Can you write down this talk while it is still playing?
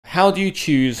How do you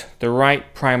choose the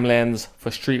right prime lens for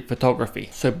street photography?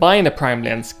 So buying a prime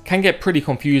lens can get pretty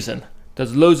confusing.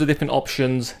 There's loads of different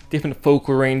options, different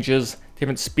focal ranges,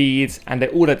 different speeds, and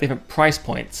they're all at different price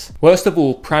points. Worst of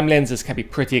all, prime lenses can be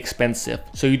pretty expensive,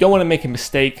 so you don't want to make a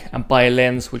mistake and buy a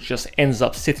lens which just ends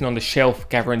up sitting on the shelf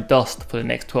gathering dust for the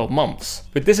next 12 months.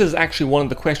 But this is actually one of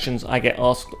the questions I get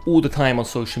asked all the time on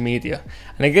social media,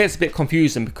 and it gets a bit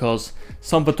confusing because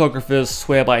some photographers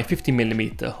swear by a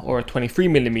 50mm or a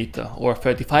 23mm or a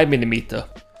 35mm,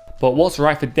 but what's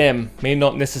right for them may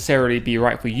not necessarily be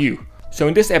right for you. So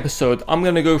in this episode, I'm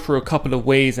going to go through a couple of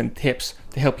ways and tips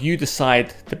to help you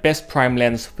decide the best prime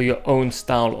lens for your own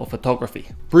style of photography.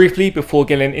 Briefly, before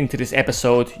getting into this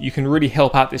episode, you can really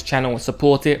help out this channel and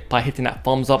support it by hitting that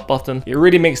thumbs up button. It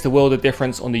really makes the world of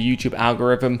difference on the YouTube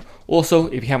algorithm. Also,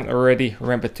 if you haven't already,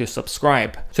 remember to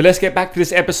subscribe. So let's get back to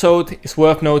this episode. It's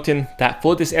worth noting that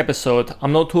for this episode,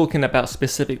 I'm not talking about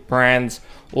specific brands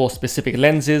or specific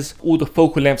lenses. All the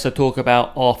focal lengths I talk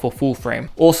about are for full frame.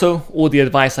 Also, all the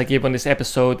advice I give on this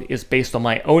episode is based on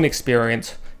my own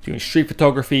experience doing street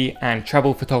photography and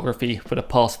travel photography for the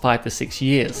past 5 to 6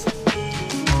 years.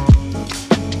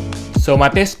 So my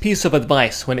best piece of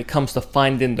advice when it comes to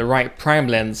finding the right prime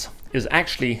lens is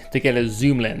actually to get a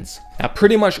zoom lens. Now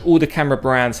pretty much all the camera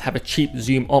brands have a cheap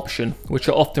zoom option, which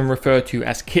are often referred to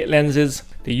as kit lenses.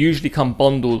 They usually come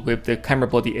bundled with the camera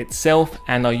body itself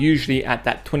and are usually at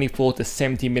that 24 to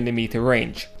 70mm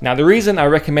range. Now the reason I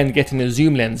recommend getting a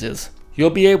zoom lens is you'll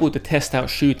be able to test out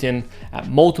shooting at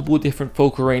multiple different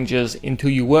focal ranges until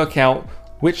you work out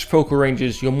which focal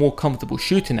ranges you're more comfortable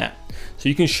shooting at. So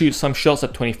you can shoot some shots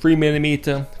at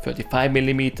 23mm,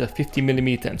 35mm,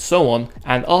 50mm and so on,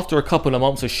 and after a couple of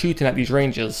months of shooting at these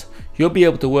ranges, you'll be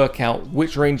able to work out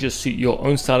which ranges suit your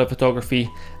own style of photography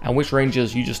and which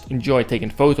ranges you just enjoy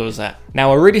taking photos at.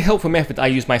 Now a really helpful method I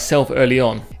use myself early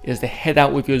on is to head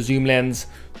out with your zoom lens.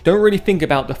 Don't really think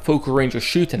about the focal range you're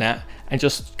shooting at and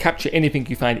just capture anything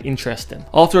you find interesting.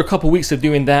 After a couple weeks of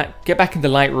doing that, get back into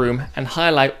Lightroom and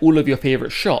highlight all of your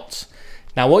favorite shots.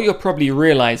 Now what you'll probably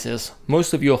realize is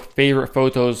most of your favorite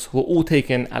photos were all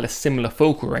taken at a similar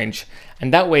focal range,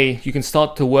 and that way you can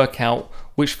start to work out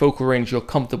which focal range you're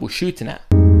comfortable shooting at.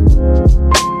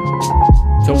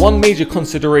 So one major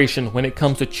consideration when it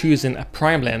comes to choosing a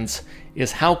prime lens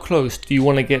is how close do you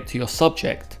want to get to your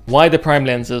subject. Wider prime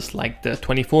lenses like the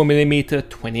 24mm,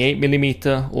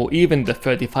 28mm or even the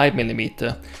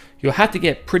 35mm, you'll have to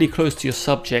get pretty close to your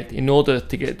subject in order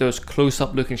to get those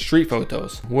close-up looking street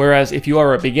photos. Whereas if you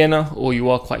are a beginner or you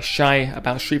are quite shy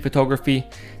about street photography,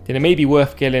 then it may be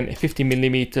worth getting a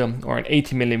 50mm or an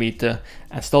 80mm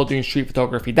and start doing street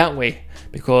photography that way,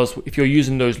 because if you're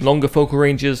using those longer focal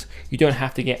ranges, you don't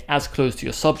have to get as close to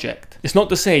your subject. It's not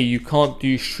to say you can't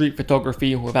do street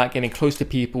photography without getting close to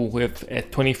people with a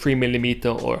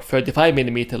 23mm or a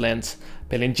 35mm lens,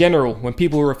 but in general, when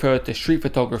people refer to street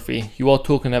photography, you are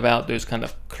talking about those kind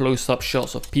of close-up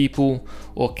shots of people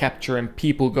or capturing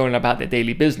people going about their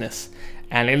daily business.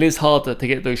 And it is harder to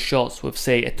get those shots with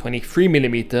say a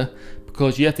 23mm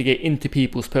because you have to get into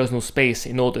people's personal space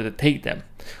in order to take them.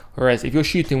 Whereas if you're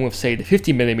shooting with say the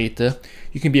 50mm,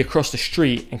 you can be across the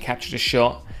street and capture the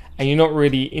shot, and you're not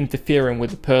really interfering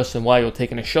with the person while you're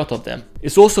taking a shot of them.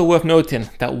 It's also worth noting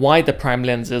that wider prime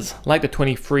lenses like the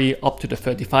 23 up to the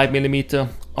 35mm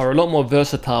are a lot more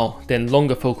versatile than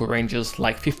longer focal ranges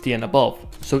like 50 and above.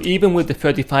 So even with the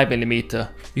 35mm,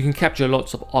 you can capture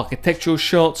lots of architectural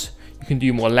shots, you can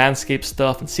do more landscape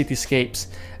stuff and cityscapes,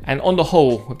 and on the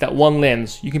whole, with that one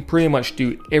lens, you can pretty much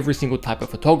do every single type of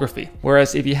photography.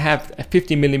 Whereas if you have a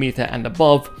 50mm and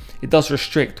above, it does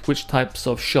restrict which types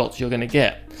of shots you're going to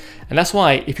get. And that's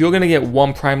why if you're going to get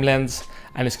one prime lens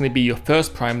and it's going to be your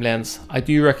first prime lens, I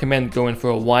do recommend going for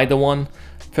a wider one.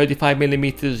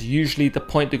 35mm is usually the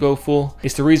point to go for.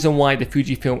 It's the reason why the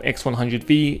Fujifilm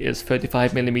X100V is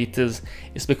 35mm,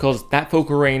 is because that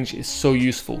focal range is so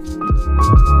useful.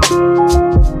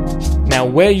 Now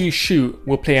where you shoot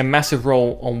will play a massive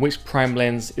role on which prime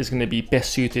lens is going to be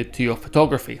best suited to your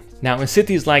photography. Now in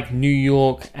cities like New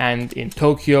York and in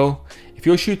Tokyo, if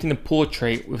you're shooting a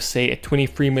portrait with say a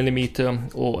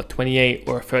 23mm or a 28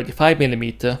 or a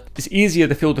 35mm, it's easier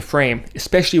to fill the frame,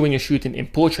 especially when you're shooting in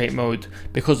portrait mode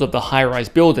because of the high-rise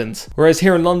buildings. Whereas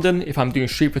here in London, if I'm doing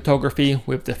street photography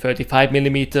with the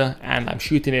 35mm and I'm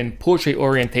shooting in portrait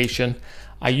orientation,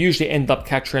 I usually end up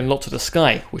capturing lots of the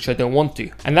sky, which I don't want to.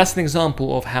 And that's an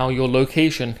example of how your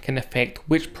location can affect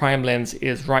which prime lens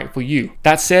is right for you.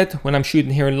 That said, when I'm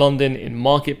shooting here in London in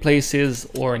marketplaces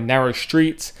or in narrow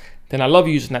streets, then I love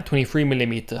using that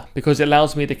 23mm because it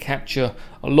allows me to capture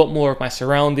a lot more of my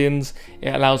surroundings.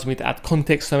 It allows me to add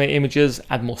context to my images,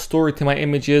 add more story to my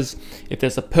images. If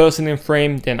there's a person in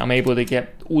frame, then I'm able to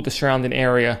get all the surrounding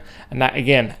area, and that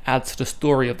again adds to the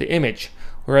story of the image.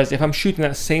 Whereas if I'm shooting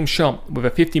that same shot with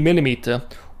a 50mm,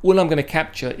 all I'm going to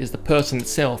capture is the person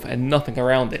itself and nothing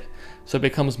around it. So it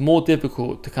becomes more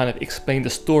difficult to kind of explain the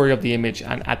story of the image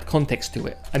and add context to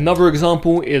it. Another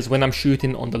example is when I'm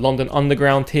shooting on the London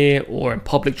Underground here, or in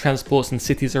public transports in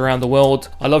cities around the world.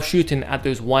 I love shooting at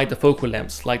those wider focal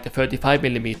lengths like the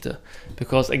 35mm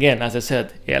because, again, as I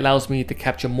said, it allows me to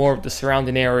capture more of the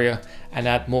surrounding area and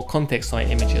add more context to my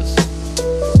images.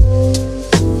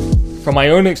 From my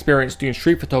own experience doing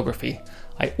street photography,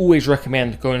 I always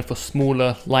recommend going for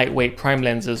smaller, lightweight prime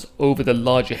lenses over the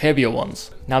larger, heavier ones.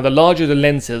 Now, the larger the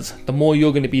lenses, the more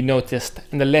you're going to be noticed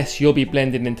and the less you'll be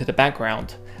blending into the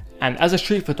background. And as a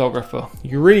street photographer,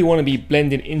 you really want to be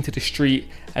blending into the street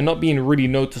and not being really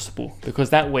noticeable,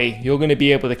 because that way you're going to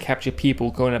be able to capture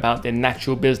people going about their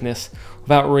natural business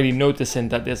without really noticing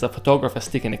that there's a photographer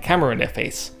sticking a camera in their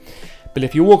face. But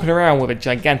if you're walking around with a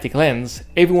gigantic lens,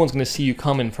 everyone's going to see you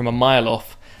coming from a mile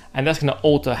off, and that's going to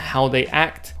alter how they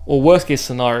act. Or worst case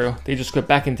scenario, they just go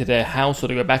back into their house, or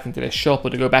they go back into their shop, or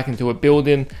they go back into a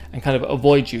building and kind of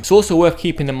avoid you. It's also worth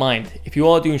keeping in mind, if you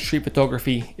are doing street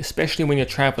photography, especially when you're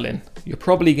traveling, you're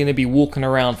probably going to be walking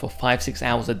around for 5-6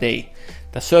 hours a day.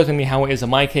 That's certainly how it is in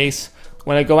my case.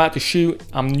 When I go out to shoot,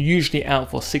 I'm usually out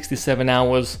for 6 to 7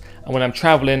 hours, and when I'm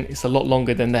traveling, it's a lot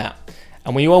longer than that.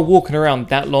 And when you are walking around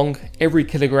that long, every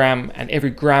kilogram and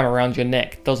every gram around your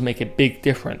neck does make a big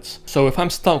difference. So if I'm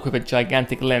stuck with a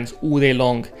gigantic lens all day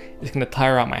long, it's going to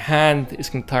tire out my hand, it's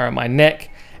going to tire out my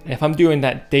neck. And if I'm doing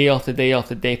that day after day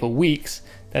after day for weeks,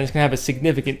 then it's going to have a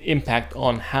significant impact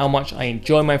on how much I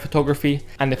enjoy my photography.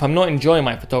 And if I'm not enjoying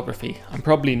my photography, I'm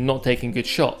probably not taking good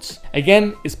shots.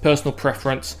 Again, it's personal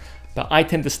preference, but I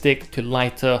tend to stick to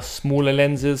lighter, smaller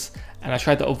lenses, and I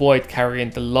try to avoid carrying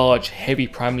the large, heavy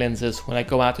prime lenses when I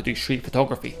go out to do street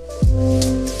photography.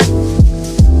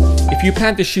 If you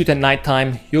plan to shoot at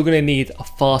nighttime, you're going to need a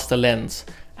faster lens.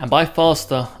 And by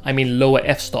faster, I mean lower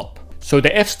f-stop. So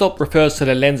the f-stop refers to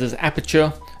the lens's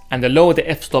aperture, and the lower the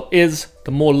f-stop is,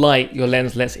 the more light your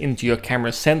lens lets into your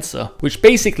camera's sensor, which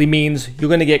basically means you're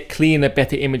going to get cleaner,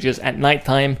 better images at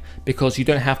nighttime because you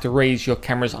don't have to raise your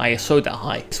camera's ISO that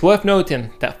high. It's worth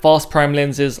noting that fast prime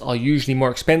lenses are usually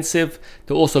more expensive.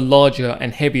 They're also larger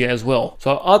and heavier as well.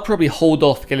 So I'd probably hold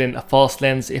off getting a fast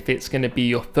lens if it's going to be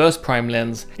your first prime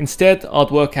lens. Instead,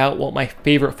 I'd work out what my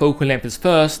favorite focal length is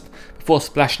first, before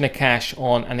splashing the cash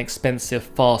on an expensive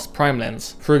fast prime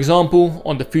lens. For example,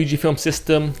 on the Fujifilm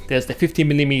system, there's the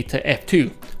 50mm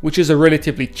f2, which is a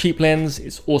relatively cheap lens.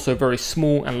 It's also very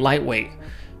small and lightweight.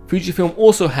 Fujifilm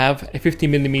also have a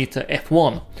 50mm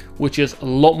f1, which is a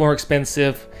lot more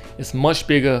expensive, it's much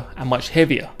bigger and much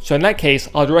heavier. So in that case,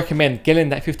 I'd recommend getting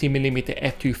that 50mm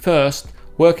f2 first,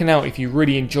 working out if you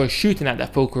really enjoy shooting at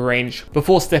that focal range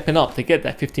before stepping up to get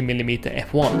that 50mm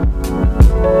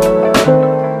f1.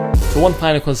 So one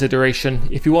final consideration,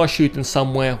 if you are shooting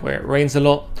somewhere where it rains a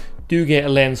lot, do get a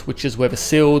lens which is weather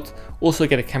sealed. Also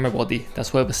get a camera body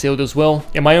that's weather sealed as well.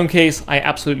 In my own case, I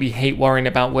absolutely hate worrying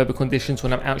about weather conditions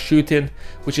when I'm out shooting,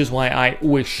 which is why I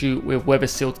always shoot with weather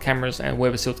sealed cameras and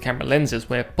weather sealed camera lenses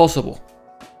where possible.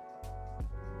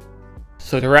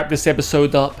 So to wrap this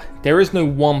episode up, there is no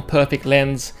one perfect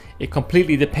lens. It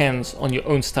completely depends on your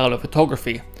own style of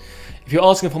photography. If you're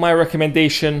asking for my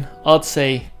recommendation, I'd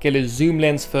say get a zoom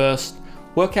lens first,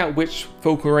 work out which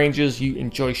focal ranges you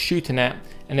enjoy shooting at,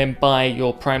 and then buy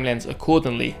your prime lens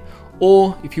accordingly.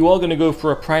 Or if you are going to go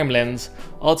for a prime lens,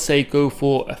 I'd say go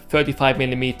for a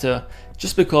 35mm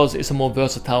just because it's a more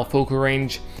versatile focal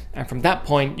range, and from that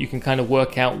point you can kind of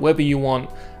work out whether you want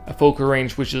a focal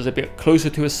range which is a bit closer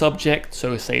to a subject,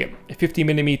 so say a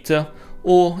 50mm,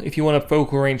 or if you want a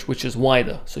focal range which is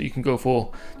wider, so you can go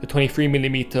for the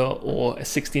 23mm or a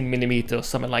 16mm or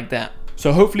something like that.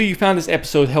 So hopefully you found this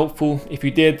episode helpful. If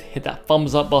you did, hit that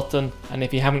thumbs up button, and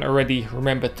if you haven't already,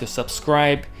 remember to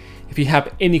subscribe. If you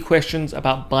have any questions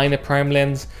about buying a prime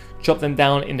lens, drop them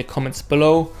down in the comments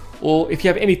below, or if you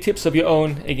have any tips of your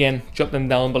own, again, drop them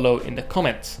down below in the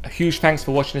comments. A huge thanks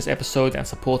for watching this episode and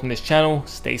supporting this channel.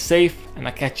 Stay safe, and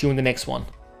I'll catch you in the next one.